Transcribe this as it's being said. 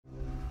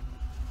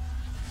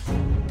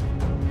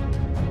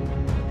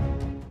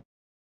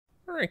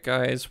Alright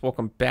guys,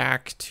 welcome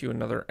back to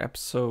another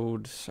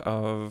episode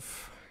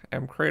of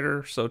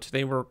MCreator. So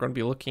today we're going to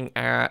be looking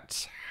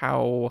at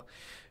how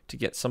to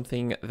get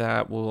something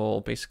that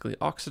will basically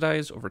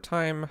oxidize over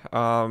time.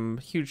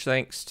 Huge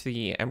thanks to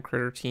the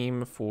MCreator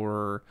team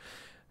for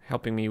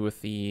helping me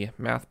with the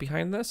math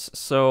behind this.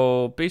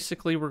 So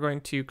basically we're going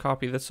to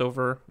copy this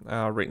over.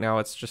 Right now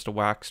it's just a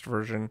waxed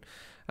version,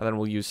 and then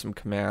we'll use some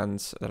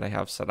commands that I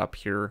have set up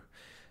here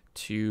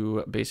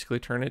to basically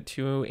turn it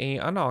to a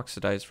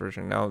unoxidized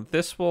version. Now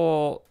this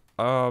will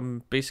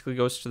basically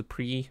goes to the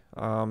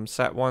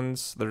pre-set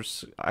ones.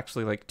 There's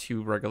actually like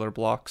two regular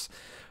blocks.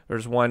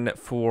 There's one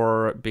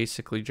for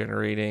basically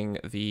generating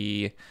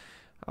the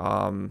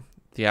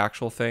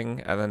actual thing,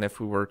 and then if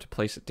we were to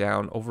place it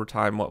down over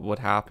time, what would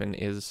happen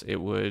is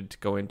it would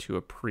go into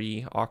a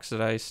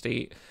pre-oxidized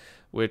state,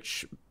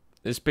 which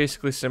is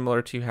basically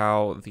similar to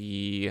how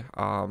the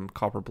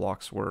copper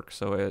blocks work.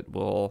 So it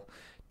will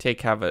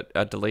have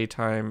a delay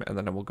time, and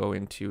then it will go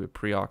into a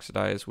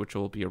pre-oxidize, which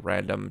will be a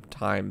random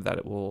time that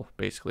it will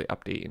basically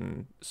update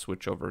and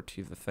switch over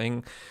to the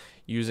thing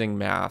using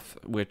math,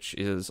 which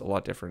is a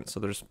lot different. So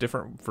there's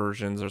different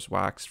versions, there's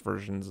waxed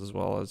versions as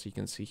well, as you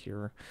can see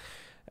here.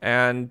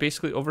 And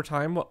basically over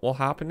time what will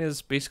happen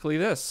is basically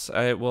this.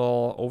 It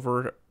will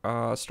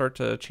start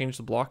to change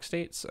the block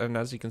states, and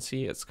as you can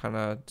see it's kind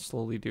of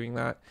slowly doing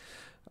that.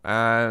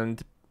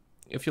 And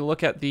if you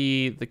look at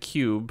the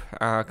cube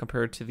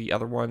compared to the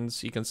other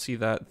ones, you can see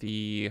that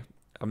the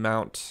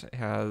amount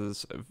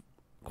has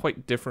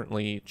quite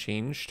differently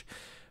changed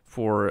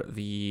for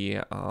the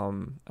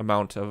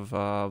amount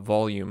of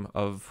volume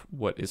of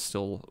what is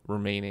still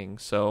remaining.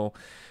 So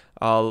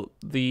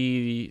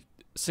the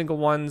single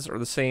ones are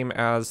the same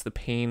as the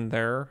pane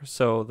there.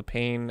 So the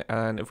pane,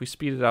 and if we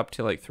speed it up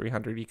to like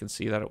 300, you can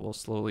see that it will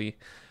slowly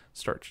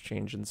start to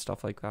change and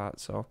stuff like that.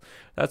 So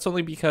that's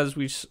only because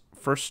we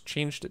first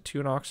changed it to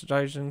an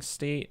oxidizing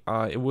state.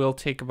 It will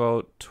take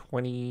about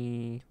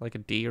a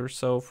day or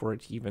so for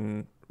it to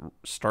even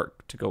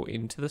start to go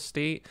into the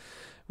state,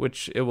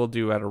 which it will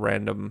do at a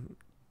random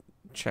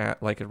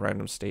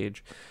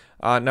stage.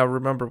 Now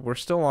remember, we're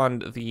still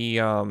on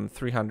the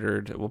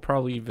 300. We'll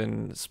probably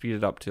even speed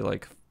it up to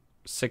like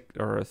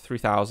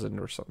 3,000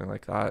 or something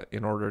like that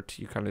in order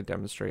to kind of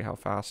demonstrate how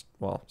fast,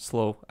 well,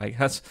 slow, I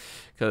guess,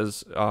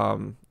 because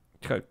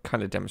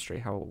kind of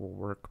demonstrate how it will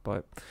work.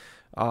 But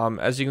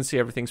as you can see,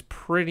 everything's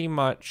pretty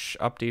much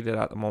updated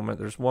at the moment.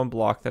 There's one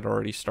block that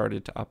already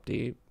started to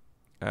update,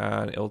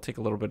 and it'll take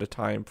a little bit of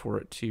time for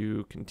it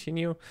to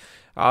continue.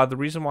 The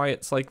reason why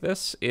it's like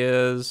this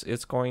is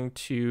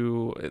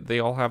they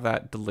all have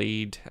that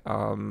delayed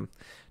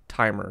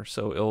timer,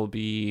 so it'll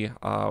be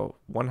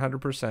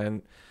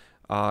 100%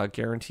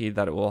 guaranteed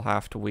that it will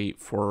have to wait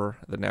for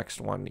the next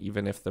one,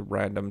 even if the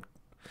random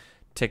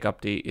tick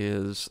update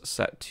is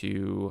set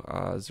to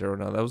 0.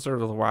 Now those are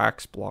the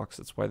wax blocks,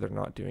 that's why they're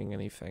not doing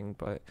anything,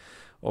 but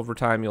over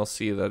time you'll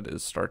see that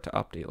it start to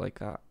update like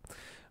that.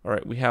 All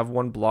right, we have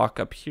one block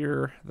up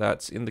here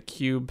that's in the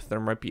cube. There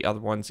might be other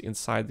ones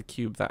inside the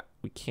cube that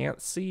we can't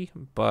see,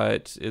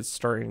 but it's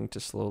starting to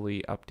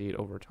slowly update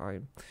over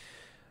time.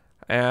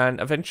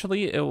 And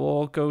eventually it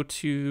will go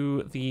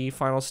to the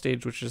final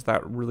stage, which is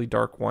that really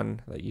dark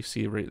one that you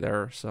see right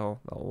there. So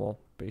that will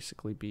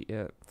basically be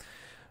it.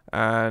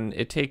 And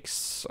it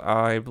takes,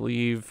 I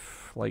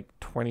believe, like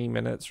 20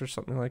 minutes or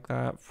something like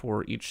that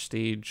for each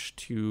stage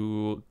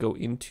to go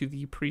into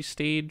the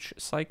pre-stage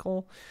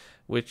cycle,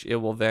 which it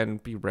will then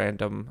be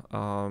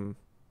random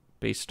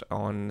based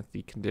on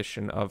the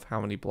condition of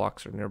how many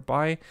blocks are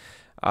nearby.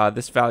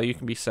 This value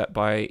can be set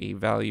by a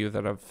value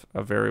that of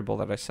a variable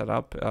that I set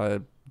up.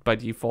 By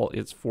default,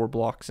 it's 4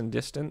 blocks in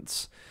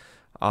distance.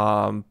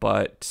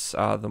 But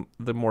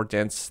the more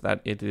dense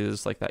that it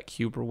is, like that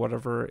cube or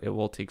whatever, it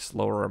will take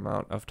slower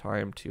amount of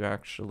time to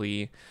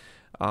actually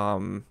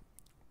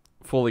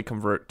fully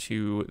convert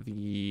to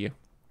the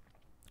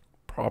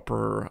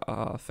proper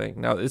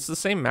thing. Now it's the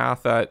same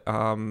math that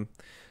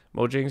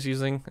Mojang's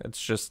using.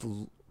 It's just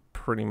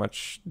pretty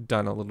much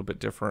done a little bit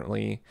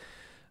differently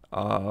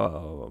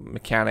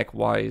mechanic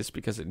wise,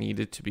 because it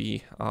needed to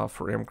be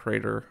for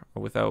MCreator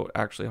without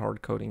actually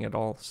hard coding at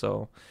all.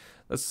 So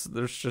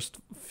there's just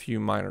a few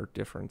minor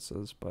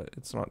differences, but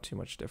it's not too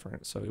much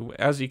different. So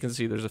as you can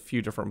see, there's a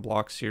few different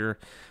blocks here,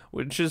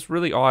 which is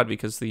really odd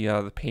because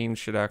the pane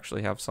should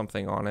actually have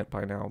something on it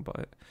by now,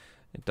 but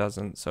it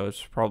doesn't. So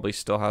it probably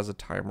still has a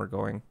timer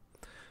going.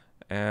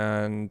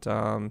 And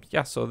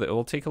yeah, so it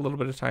will take a little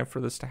bit of time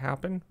for this to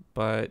happen,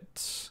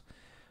 but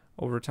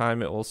over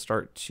time it will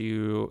start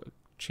to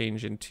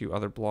change into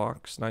other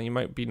blocks. Now you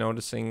might be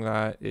noticing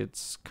that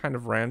it's kind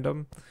of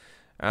random,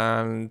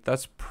 and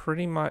that's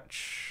pretty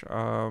much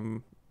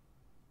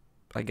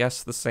I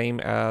guess the same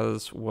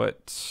as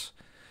what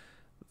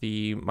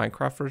the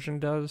Minecraft version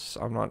does.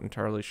 I'm not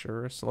entirely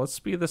sure, so let's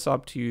speed this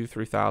up to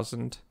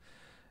 3,000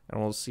 and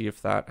we'll see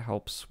if that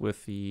helps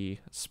with the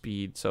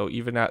speed. So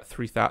even at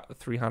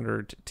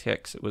 300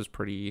 ticks, it was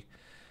pretty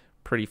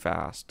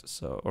fast,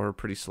 so, or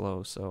pretty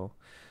slow. So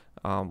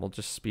We'll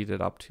just speed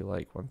it up to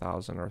like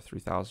 1000 or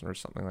 3000 or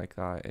something like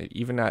that.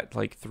 Even at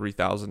like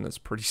 3000 it's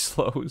pretty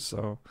slow,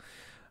 so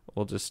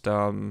we'll just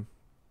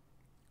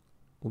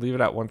leave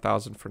it at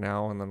 1000 for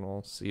now, and then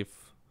we'll see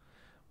if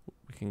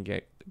we can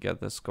get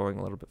this going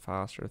a little bit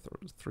faster.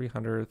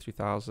 300,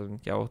 3000.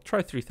 Yeah, we'll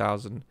try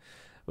 3000,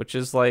 which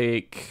is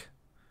like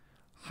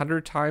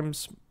 100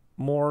 times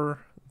more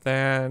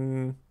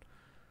than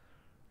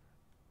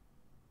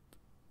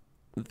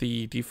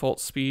the default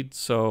speed,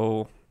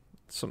 so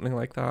something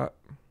like that.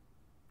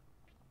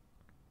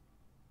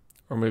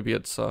 Or maybe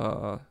it's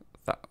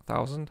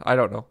 1000. I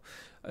don't know.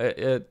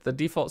 The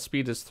default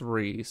speed is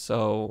 3,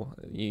 so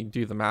you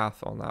do the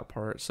math on that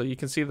part. So you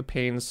can see the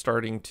pane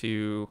starting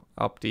to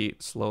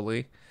update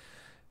slowly,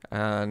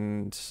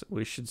 and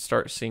we should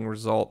start seeing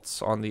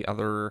results on the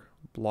other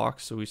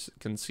blocks. So we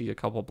can see a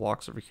couple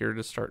blocks over here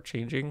to start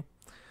changing,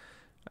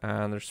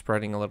 and they're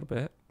spreading a little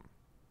bit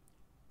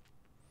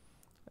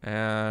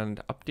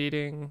and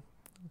updating,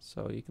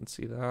 so you can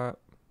see that.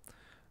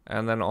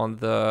 And then on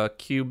the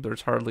cube,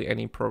 there's hardly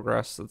any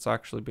progress that's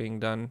actually being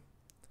done.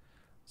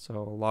 So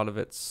a lot of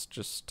it's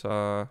just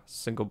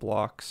single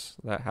blocks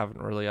that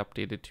haven't really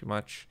updated too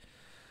much.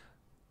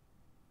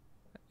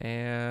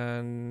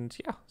 And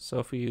yeah, so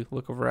if we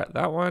look over at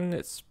that one,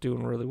 it's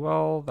doing really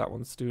well. That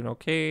one's doing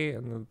okay.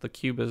 And the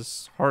cube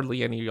is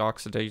hardly any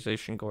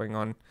oxidization going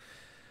on.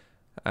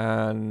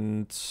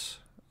 And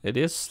it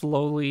is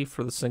slowly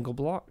for the single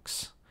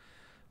blocks.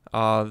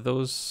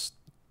 Those,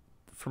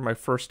 for my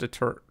first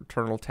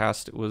internal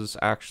test, it was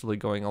actually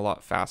going a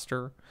lot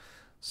faster.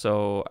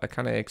 So I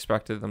kind of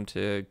expected them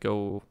to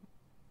go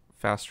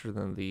faster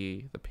than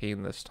the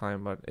pane this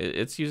time, but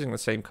it's using the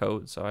same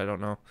code, so I don't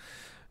know.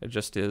 It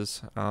just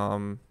is.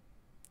 I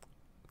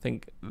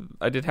think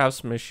I did have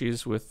some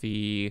issues with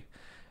the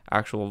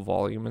actual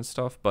volume and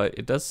stuff, but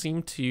it does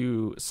seem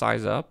to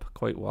size up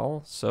quite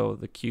well. So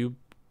the cube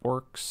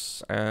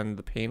works and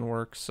the pane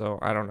works, so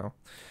I don't know.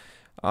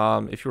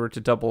 If you were to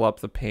double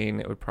up the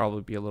pane, it would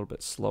probably be a little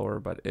bit slower,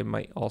 but it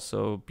might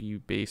also be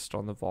based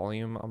on the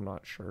volume. I'm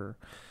not sure.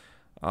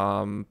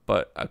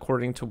 But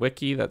according to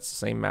Wiki, that's the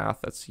same math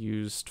that's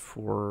used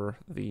for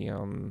the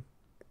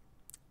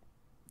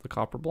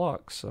copper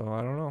blocks, so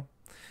I don't know.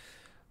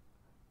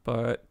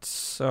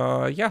 But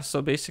yeah,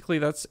 so basically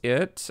that's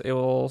it. It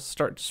will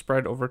start to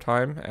spread over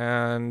time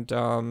and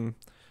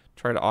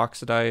try to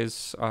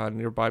oxidize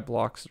nearby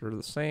blocks that are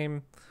the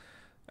same.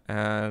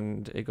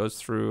 And it goes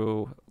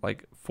through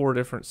like 4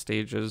 different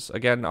stages.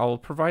 Again, I'll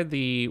provide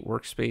the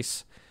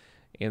workspace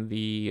in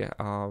the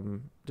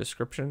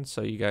description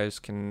so you guys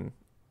can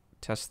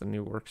test the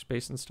new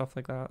workspace and stuff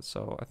like that.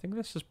 So I think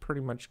this is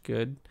pretty much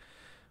good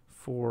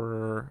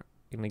for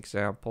an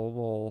example.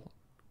 We'll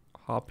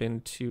hop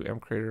into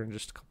MCreator in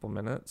just a couple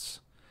minutes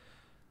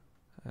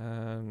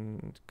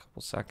and a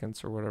couple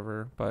seconds or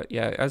whatever. But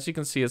yeah, as you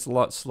can see, it's a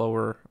lot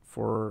slower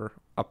for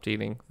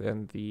updating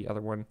than the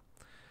other one.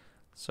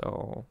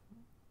 So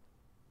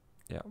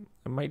yeah,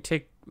 it might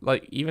take,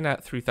 like, even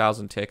at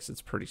 3000 ticks,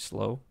 it's pretty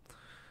slow,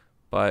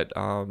 but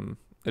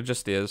it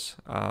just is.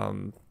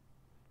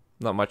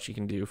 Not much you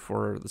can do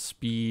for the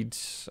speed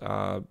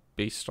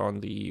based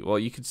on the, well,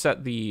 you could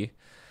set the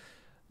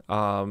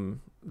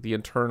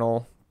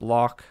internal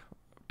block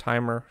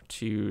timer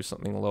to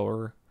something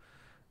lower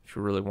if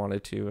you really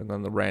wanted to, and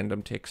then the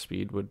random tick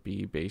speed would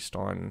be based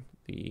on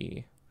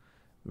the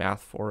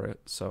math for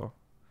it. So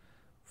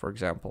for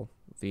example,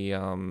 the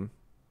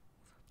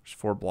there's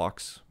 4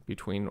 blocks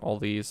between all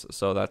these,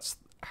 so that's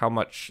how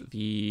much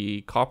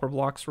the copper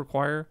blocks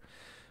require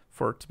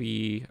for it to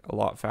be a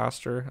lot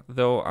faster.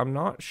 Though I'm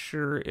not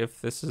sure if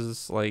this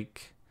is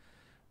like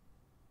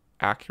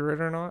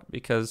accurate or not,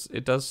 because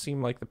it does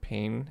seem like the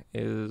pane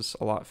is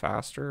a lot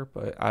faster,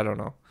 but I don't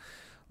know.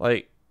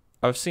 Like,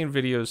 I've seen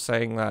videos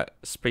saying that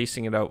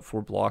spacing it out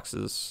 4 blocks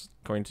is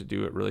going to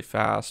do it really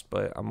fast,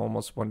 but I'm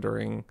almost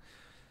wondering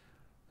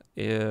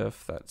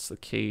if that's the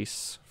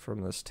case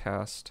from this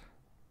test,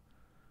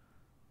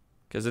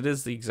 because it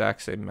is the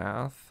exact same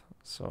math,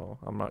 so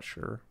I'm not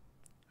sure.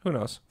 Who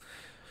knows?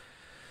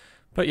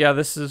 But yeah,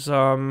 this is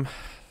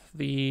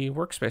the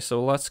workspace.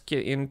 So let's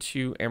get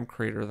into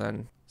MCreator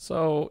then.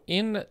 So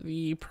in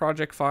the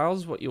project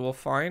files, what you will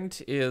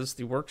find is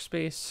the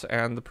workspace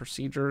and the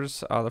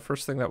procedures. The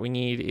first thing that we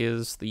need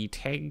is the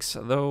tags,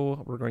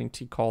 though. We're going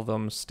to call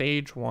them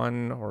stage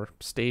 1 or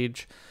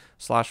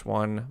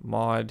stage/1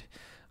 mod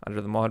under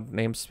the mod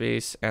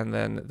namespace, and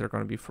then they're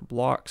going to be for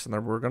blocks. And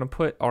then we're going to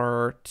put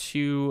our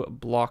 2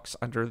 blocks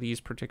under these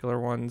particular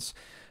ones.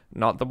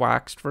 Not the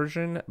waxed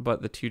version,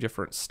 but the 2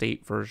 different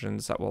state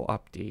versions that will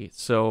update.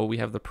 So we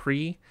have the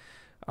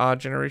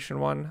pre-generation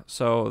one,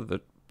 so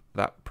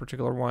that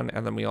particular one,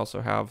 and then we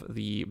also have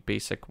the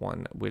basic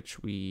one,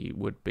 which we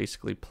would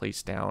basically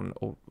place down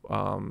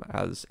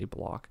as a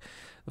block.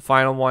 The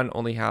final one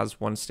only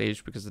has 1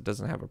 stage because it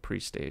doesn't have a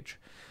pre-stage.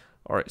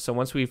 All right, so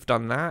once we've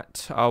done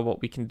that,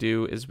 what we can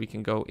do is we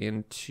can go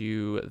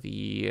into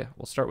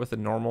we'll start with the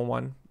normal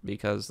one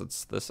because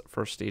it's this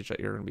first stage that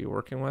you're going to be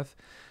working with.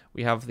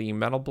 We have the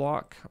metal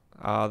block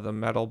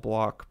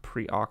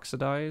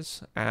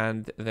pre-oxidize,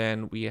 and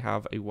then we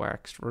have a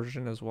waxed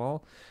version as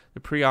well. The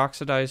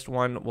pre-oxidized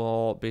one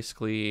will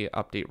basically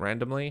update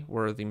randomly,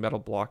 where the metal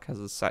block has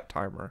a set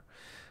timer.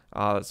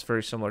 It's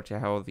very similar to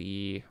how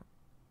the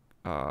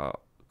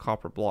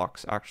copper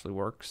blocks actually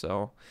work.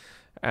 So,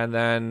 and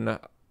then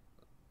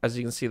as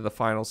you can see, the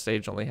final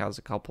stage only has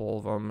a couple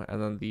of them,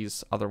 and then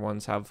these other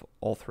ones have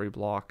all 3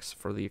 blocks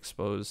for the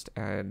exposed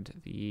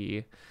and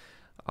the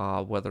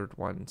weathered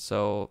one.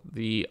 So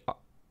the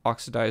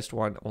oxidized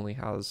one only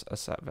has a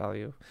set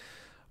value.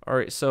 All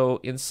right, so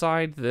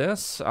inside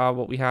this,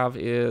 what we have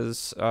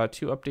is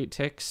 2 update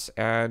ticks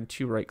and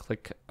 2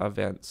 right-click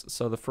events.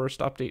 So the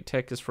first update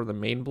tick is for the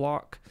main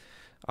block,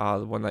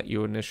 the one that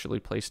you initially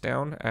placed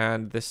down,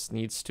 and this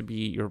needs to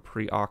be your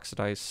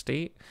pre-oxidized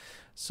state.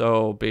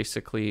 So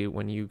basically,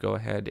 when you go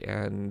ahead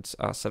and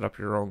set up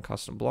your own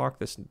custom block,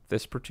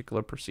 this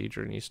particular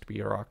procedure needs to be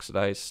your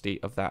oxidized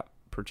state of that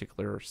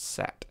particular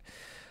set.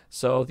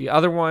 So the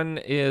other one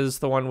is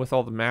the one with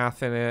all the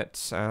math in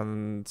it,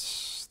 and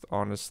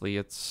honestly,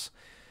 it's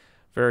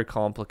very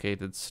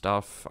complicated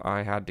stuff.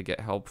 I had to get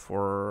help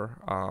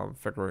for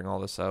figuring all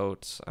this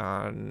out,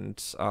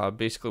 and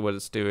basically what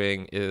it's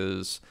doing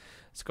is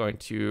it's going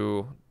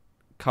to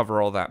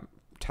cover all that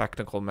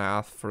technical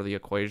math for the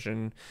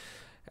equation.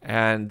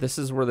 And this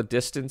is where the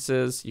distance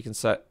is. You can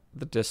set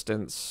the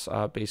distance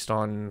based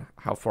on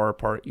how far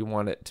apart you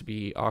want it to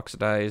be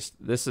oxidized.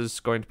 This is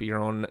going to be your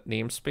own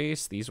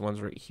namespace, these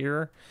ones right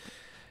here.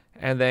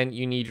 And then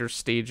you need your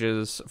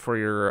stages for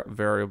your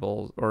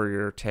variables or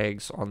your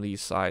tags on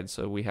these sides.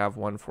 So we have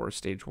one for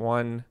stage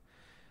 1,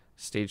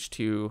 stage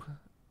 2,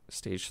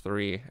 stage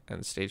 3,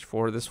 and stage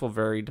 4. This will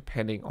vary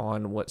depending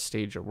on what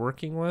stage you're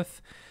working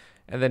with.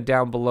 And then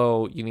down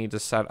below, you need to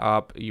set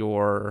up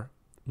your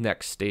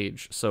next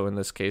stage. So in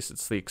this case,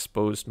 it's the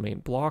exposed main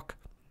block,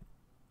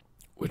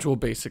 which will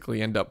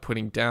basically end up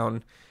putting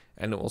down,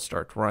 and it will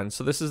start to run.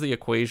 So this is the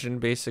equation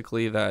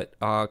basically that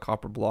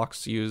copper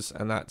blocks use,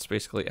 and that's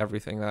basically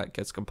everything that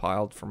gets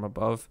compiled from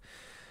above,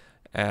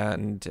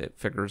 and it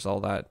figures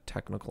all that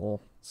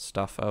technical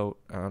stuff out,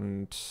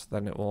 and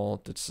then it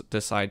will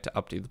decide to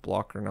update the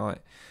block or not.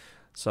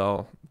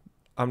 So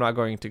I'm not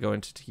going to go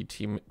into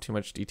too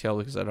much detail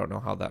because I don't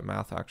know how that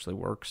math actually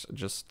works,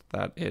 just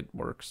that it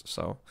works.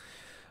 So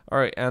all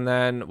right, and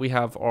then we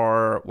have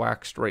our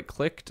waxed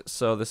right-clicked.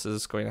 So this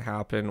is going to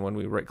happen when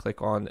we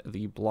right-click on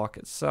the block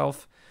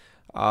itself.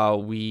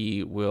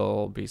 We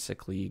will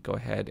basically go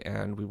ahead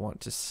and we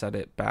want to set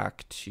it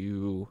back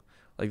to,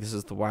 like, this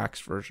is the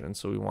waxed version,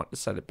 so we want to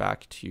set it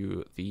back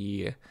to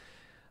the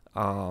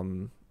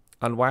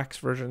unwaxed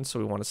version. So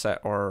we want to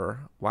set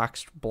our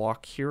waxed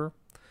block here.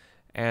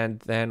 And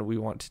then we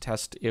want to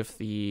test if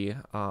the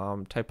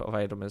type of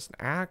item is an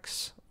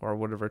axe or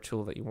whatever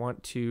tool that you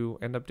want to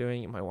end up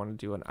doing. You might want to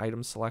do an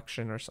item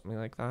selection or something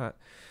like that.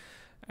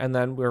 And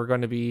then we're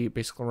going to be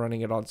basically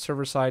running it on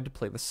server side to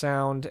play the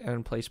sound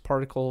and place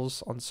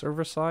particles on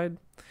server side.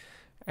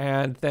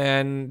 And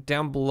then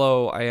down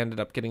below, I ended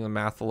up getting the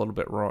math a little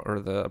bit wrong, or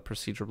the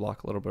procedure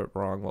block a little bit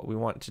wrong. What we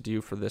want to do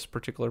for this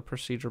particular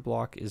procedure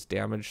block is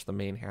damage the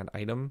main hand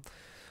item,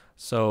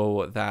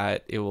 so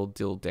that it will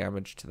deal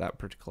damage to that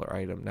particular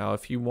item. Now,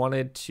 if you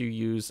wanted to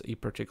use a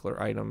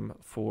particular item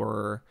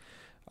for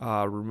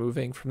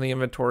removing from the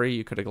inventory,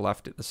 you could have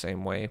left it the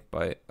same way,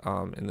 but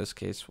in this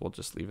case, we'll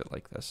just leave it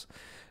like this.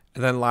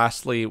 And then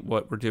lastly,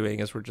 what we're doing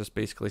is we're just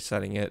basically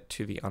setting it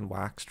to the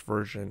unwaxed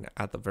version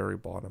at the very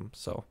bottom.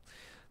 So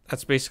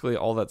that's basically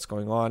all that's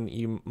going on.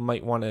 You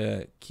might want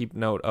to keep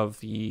note of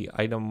the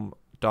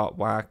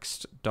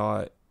item.waxed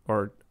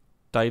or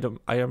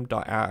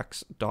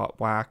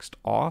item.axe.waxed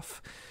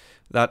off.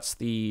 That's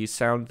the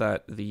sound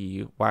that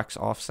the wax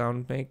off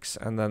sound makes,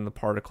 and then the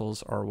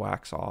particles are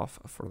wax off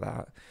for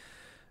that.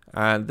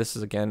 And this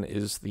is again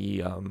is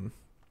the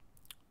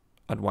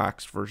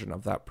unwaxed version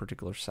of that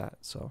particular set.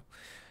 So,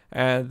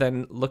 and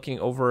then looking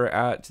over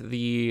at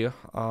the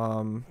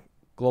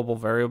global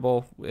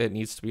variable, it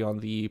needs to be on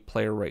the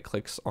player right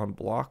clicks on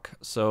block.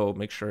 So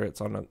make sure it's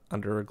on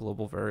under a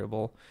global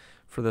variable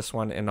for this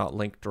one and not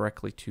linked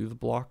directly to the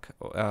block.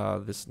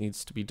 This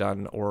needs to be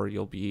done, or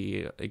you'll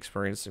be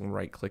experiencing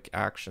right-click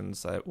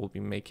actions that will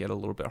make it a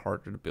little bit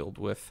harder to build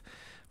with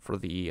for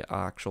the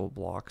actual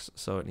blocks.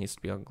 So it needs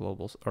to be on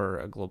global or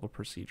a global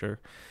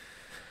procedure.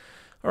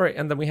 All right,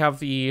 and then we have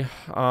the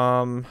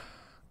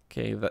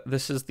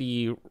this is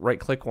the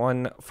right-click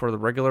one for the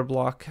regular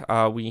block.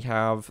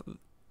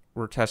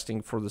 We're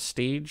testing for the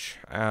stage,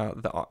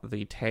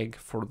 the tag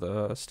for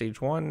the stage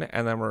 1,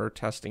 and then we're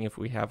testing if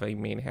we have a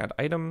main hand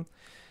item,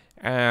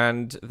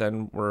 and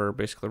then we're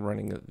basically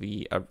running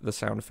the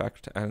sound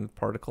effect and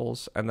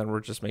particles, and then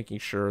we're just making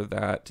sure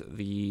that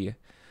the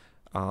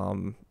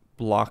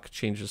block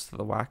changes to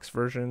the wax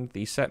version.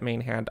 The set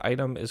main hand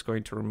item is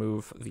going to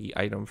remove the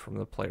item from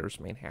the player's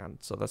main hand.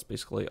 So that's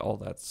basically all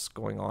that's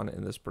going on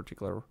in this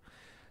particular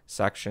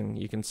section.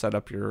 You can set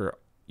up your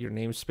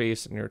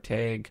namespace and your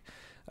tag,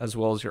 as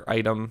well as your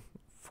item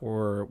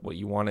for what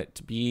you want it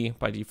to be.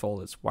 By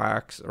default, it's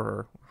wax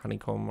or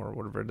honeycomb or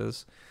whatever it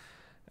is.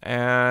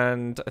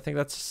 And I think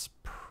that's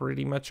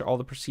pretty much all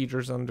the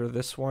procedures under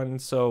this one.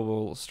 So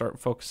we'll start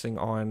focusing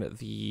on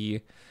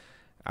the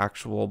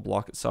actual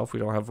block itself. We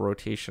don't have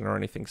rotation or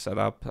anything set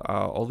up.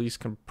 All these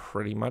can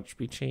pretty much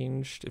be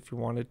changed if you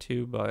wanted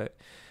to, but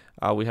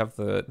we have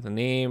the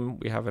name,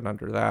 we have it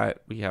under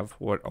that, we have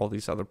what all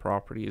these other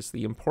properties.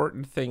 The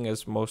important thing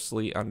is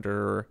mostly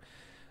under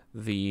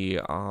the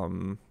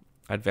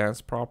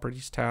advanced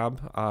properties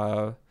tab.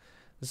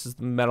 This is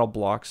the metal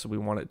block, so we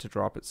want it to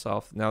drop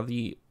itself. Now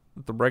the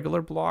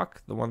regular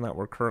block, the one that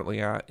we're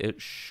currently at,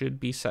 it should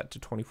be set to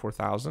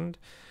 24,000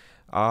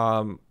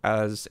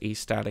 as a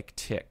static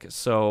tick.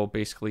 So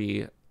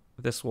basically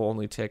this will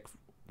only tick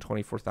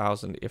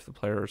 24,000 if the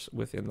player's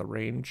within the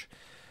range.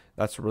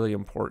 That's really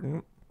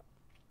important.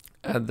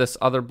 And this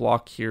other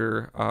block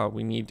here,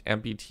 we need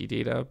MBT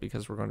data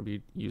because we're going to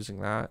be using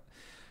that.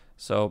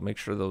 So make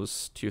sure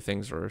those two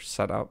things are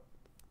set up.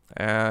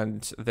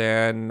 And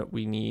then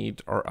we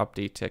need our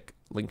update tick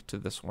linked to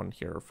this one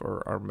here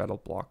for our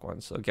metal block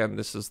one. So again,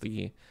 this is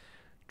the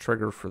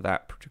trigger for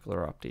that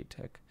particular update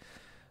tick.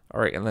 All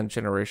right, and then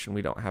generation,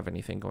 we don't have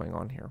anything going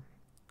on here.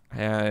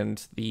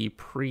 And the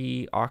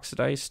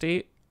pre-oxidized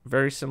state,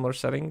 very similar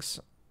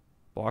settings,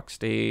 block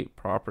state,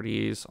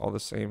 properties, all the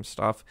same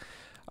stuff.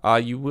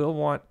 You will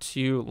want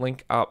to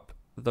link up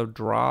the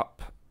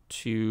drop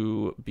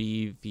to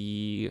be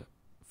the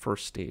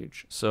first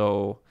stage.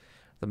 So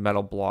the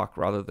metal block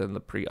rather than the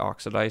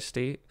pre-oxidized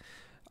state.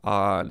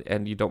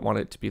 And you don't want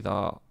it to be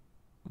the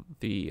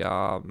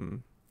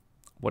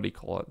what do you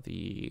call it?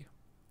 The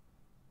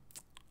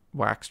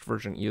waxed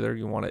version either.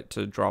 You want it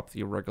to drop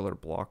the irregular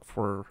block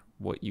for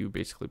what you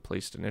basically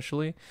placed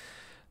initially.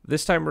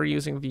 This time we're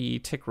using the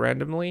tick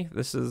randomly.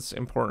 This is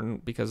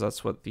important because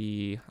that's what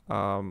the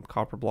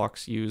copper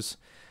blocks use.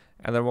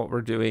 And then what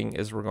we're doing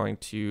is we're going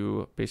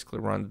to basically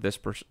run this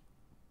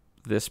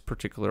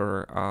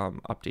particular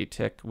update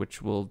tick,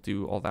 which will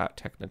do all that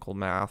technical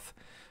math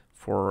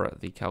for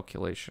the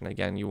calculation.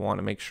 Again, you want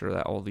to make sure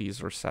that all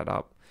these are set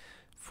up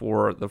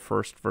for the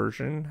first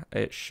version.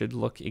 It should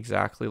look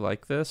exactly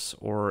like this,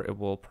 or it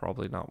will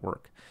probably not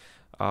work.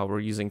 We're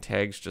using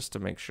tags just to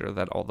make sure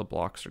that all the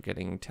blocks are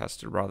getting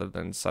tested rather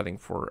than setting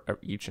for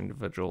each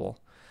individual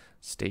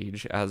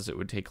stage, as it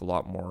would take a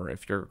lot more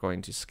if you're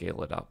going to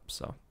scale it up.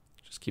 So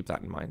just keep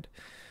that in mind.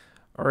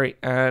 All right,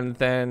 and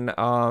then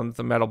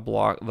the metal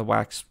block, the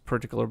wax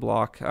particular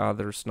block,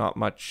 there's not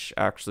much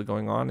actually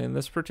going on in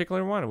this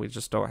particular one. We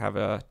just don't have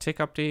a tick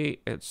update.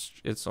 It's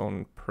its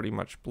own pretty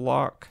much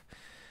block.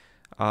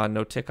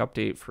 No tick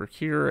update for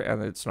here,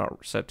 and it's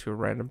not set to a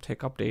random tick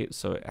update,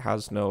 so it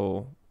has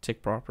no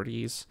tick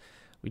properties.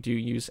 We do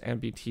use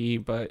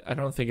MBT, but I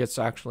don't think it's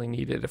actually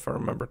needed if I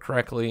remember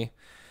correctly.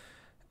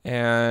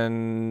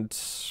 And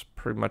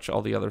pretty much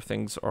all the other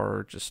things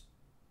are just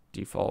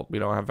default. We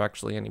don't have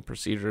actually any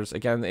procedures.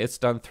 Again, it's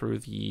done through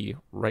the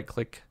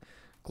right-click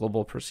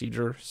global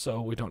procedure,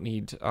 so we don't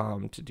need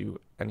to do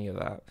any of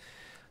that.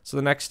 So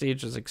the next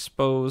stage is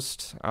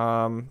exposed.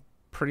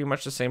 Pretty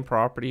much the same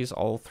properties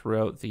all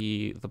throughout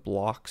the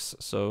blocks,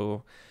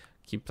 so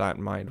keep that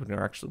in mind when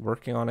you're actually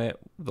working on it.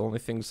 The only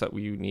things that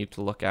we need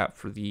to look at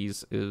for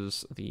these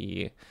is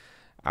the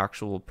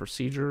actual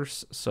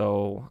procedures,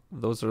 so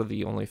those are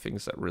the only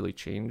things that really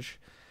change.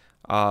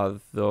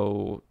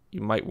 Though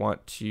you might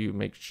want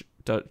to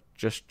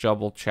just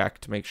double check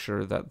to make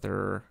sure that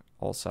they're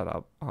all set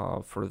up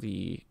for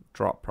the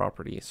drop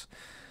properties.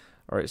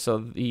 All right, so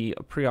the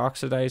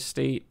pre-oxidized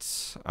state,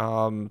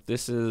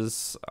 this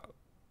is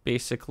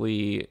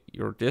basically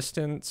your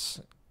distance.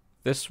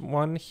 This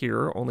one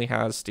here only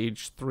has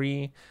stage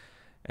 3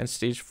 and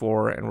stage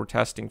 4, and we're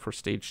testing for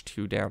stage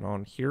 2 down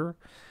on here.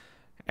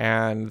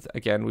 And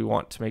again, we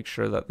want to make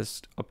sure that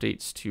this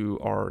updates to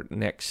our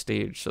next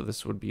stage. So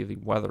this would be the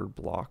weather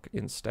block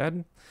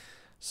instead.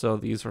 So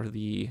these are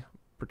the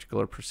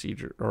particular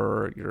procedure,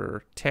 or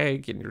your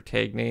tag and your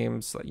tag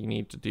names that you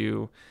need to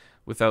do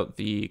without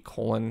the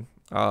colon.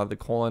 The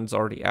colon's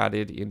already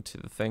added into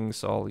the thing,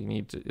 so all you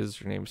need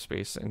is your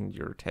namespace and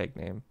your tag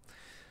name.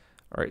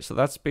 All right, so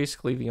that's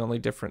basically the only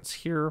difference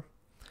here.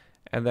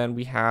 And then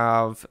we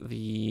have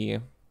the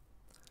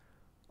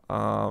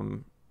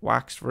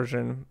waxed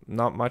version.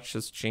 Not much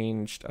has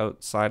changed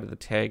outside of the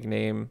tag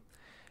name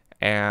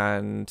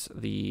and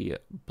the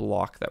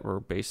block that we're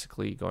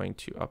basically going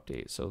to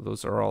update. So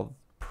those are all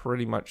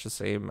pretty much the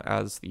same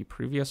as the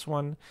previous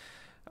one.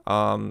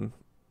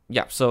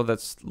 Yeah, so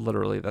that's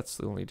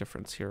the only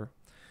difference here.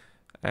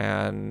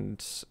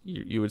 And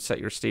you would set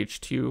your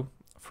stage 2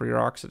 for your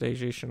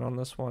oxidization on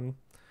this one.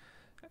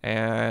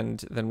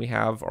 And then we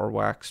have our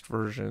waxed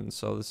version.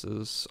 So this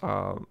is,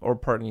 or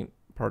pardon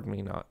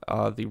me,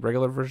 not the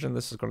regular version.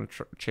 This is going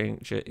to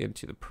change it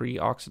into the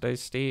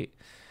pre-oxidized state.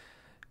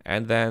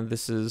 And then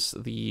this is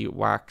the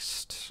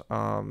waxed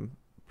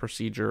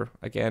procedure.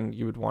 Again,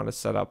 you would want to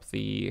set up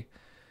the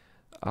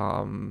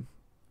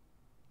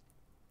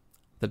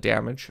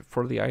damage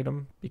for the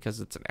item because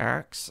it's an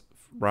axe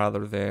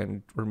rather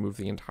than remove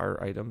the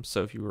entire item.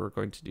 So if you were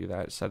going to do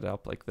that, set it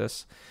up like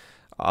this.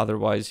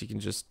 Otherwise, you can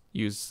just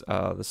use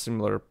the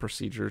similar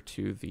procedure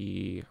to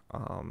the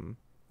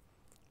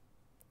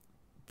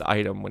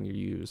item when you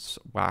use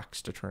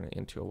wax to turn it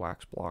into a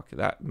wax block.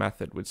 That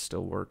method would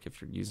still work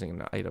if you're using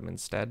an item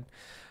instead,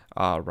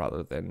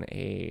 rather than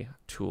a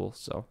tool.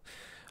 So,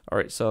 all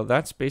right, so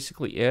that's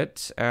basically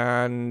it.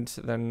 And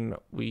then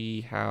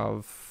we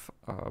have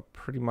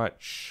pretty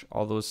much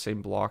all those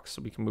same blocks.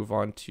 So we can move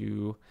on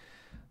to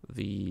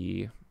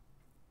the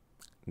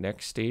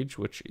next stage,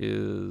 which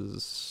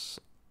is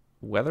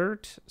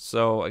weathered.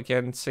 So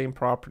again, same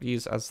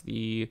properties as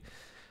the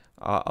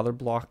other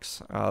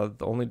blocks. The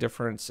only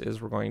difference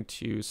is we're going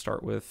to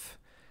start with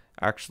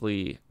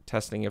actually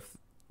testing if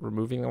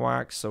removing the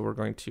wax. So we're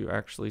going to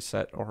actually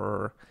set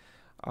our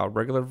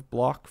regular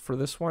block for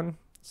this one.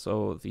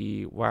 So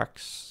the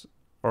wax,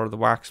 or the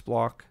wax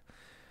block,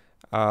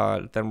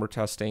 then we're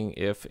testing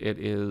if it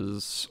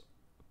is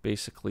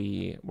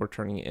basically, we're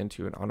turning it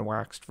into an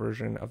unwaxed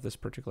version of this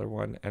particular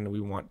one, and we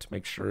want to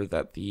make sure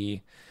that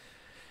the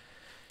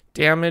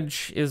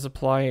damage is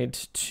applied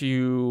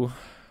to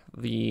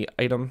the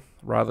item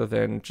rather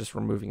than just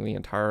removing the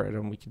entire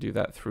item. We can do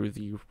that through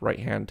the right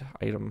hand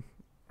item,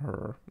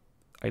 or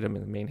item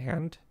in the main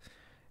hand,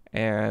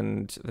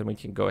 and then we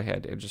can go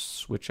ahead and just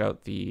switch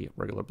out the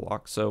regular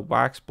block. So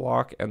wax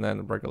block and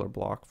then regular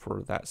block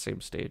for that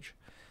same stage.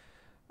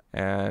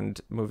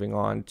 And moving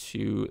on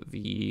to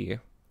the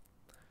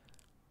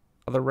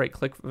other right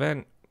click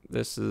event,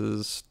 this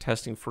is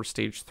testing for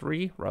stage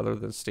 3 rather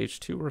than stage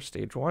 2 or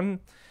stage 1,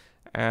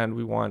 and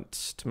we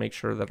want to make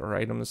sure that our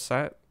item is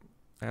set,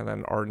 and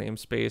then our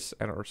namespace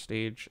and our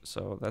stage,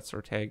 so that's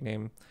our tag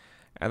name.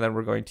 And then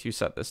we're going to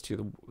set this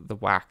to the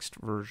waxed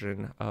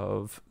version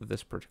of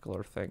this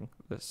particular thing,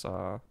 this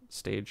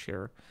stage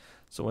here.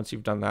 So once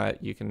you've done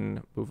that, you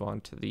can move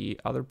on to the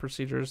other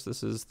procedures.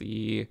 This is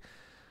the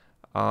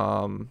 2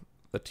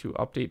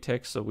 update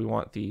ticks. So we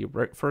want the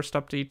first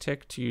update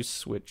tick to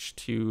switch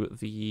to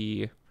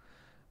the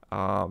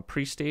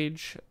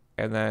pre-stage.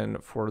 And then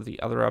for the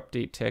other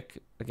update tick,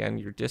 again,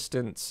 your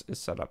distance is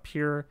set up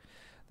here.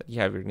 You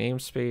have your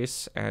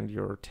namespace and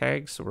your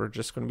tags. So we're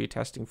just going to be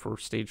testing for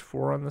stage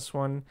 4 on this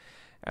one,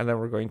 and then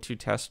we're going to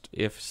test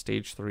if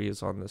stage 3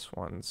 is on this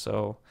one.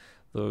 So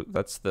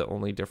that's the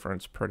only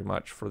difference pretty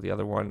much for the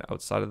other one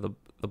outside of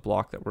the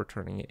block that we're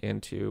turning it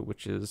into,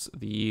 which is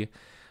the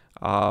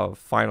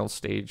final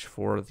stage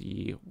for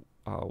the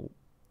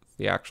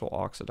actual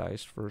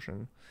oxidized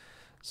version.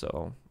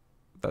 So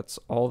that's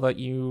all that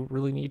you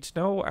really need to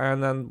know.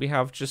 And then we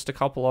have just a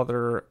couple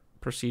other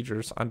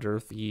procedures under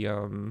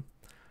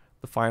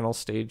the final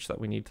stage that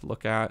we need to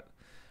look at.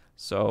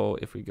 So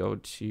if we go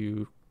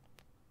to,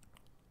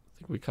 I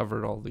think we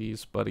covered all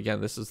these, but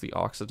again, this is the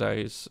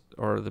oxidize,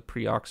 or the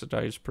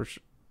pre-oxidize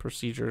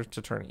procedure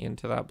to turn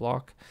into that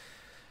block.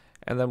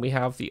 And then we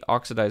have the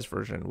oxidized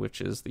version,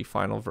 which is the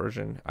final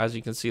version. As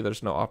you can see,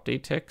 there's no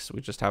update ticks.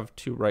 We just have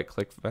 2 right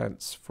click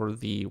events for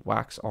the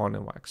wax on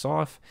and wax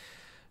off.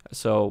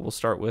 So we'll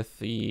start with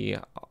the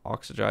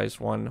oxidized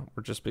one.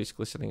 We're just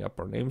basically setting up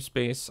our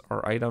namespace,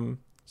 our item.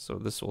 So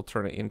this will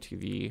turn it into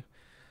the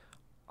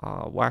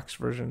wax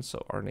version.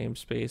 So our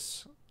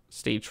namespace,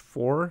 stage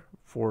 4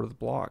 for the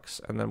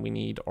blocks, and then we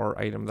need our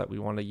item that we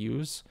want to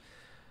use,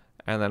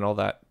 and then all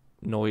that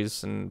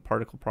noise and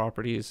particle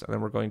properties. And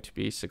then we're going to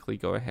basically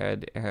go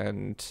ahead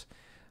and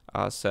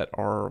set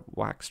our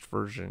waxed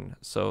version.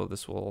 So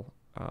this will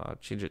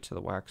change it to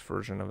the wax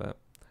version of it.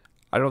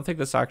 I don't think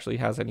this actually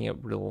has any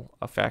real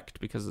effect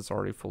because it's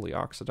already fully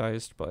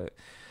oxidized, but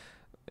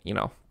you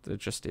know, it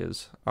just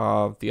is.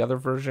 The other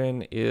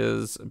version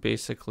is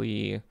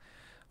basically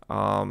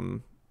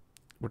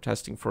we're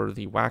testing for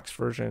the wax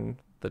version,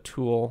 the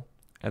tool,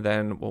 and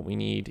then what we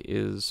need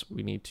is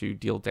we need to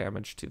deal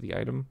damage to the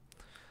item.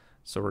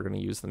 So we're going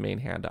to use the main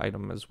hand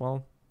item as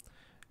well.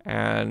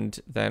 And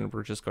then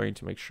we're just going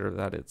to make sure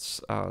that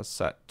it's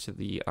set to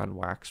the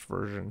unwaxed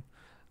version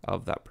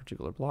of that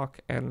particular block.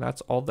 And that's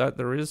all that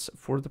there is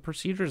for the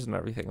procedures and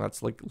everything.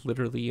 That's like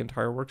literally the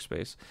entire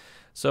workspace.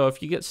 So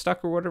if you get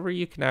stuck or whatever,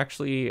 you can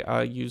actually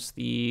use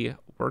the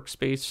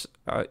workspace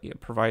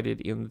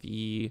provided in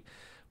the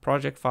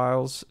project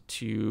files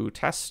to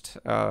test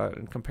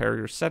and compare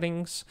your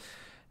settings.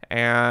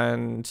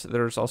 And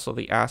there's also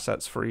the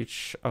assets for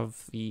each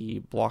of the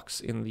blocks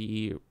in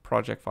the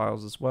project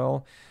files as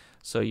well.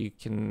 So you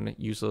can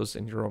use those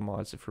in your own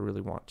mods if you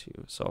really want to.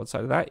 So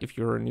outside of that, if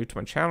you're new to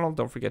my channel,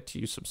 don't forget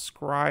to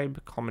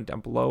subscribe, comment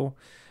down below,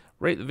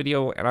 rate the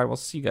video, and I will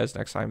see you guys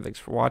next time. Thanks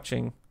for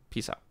watching.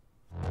 Peace out.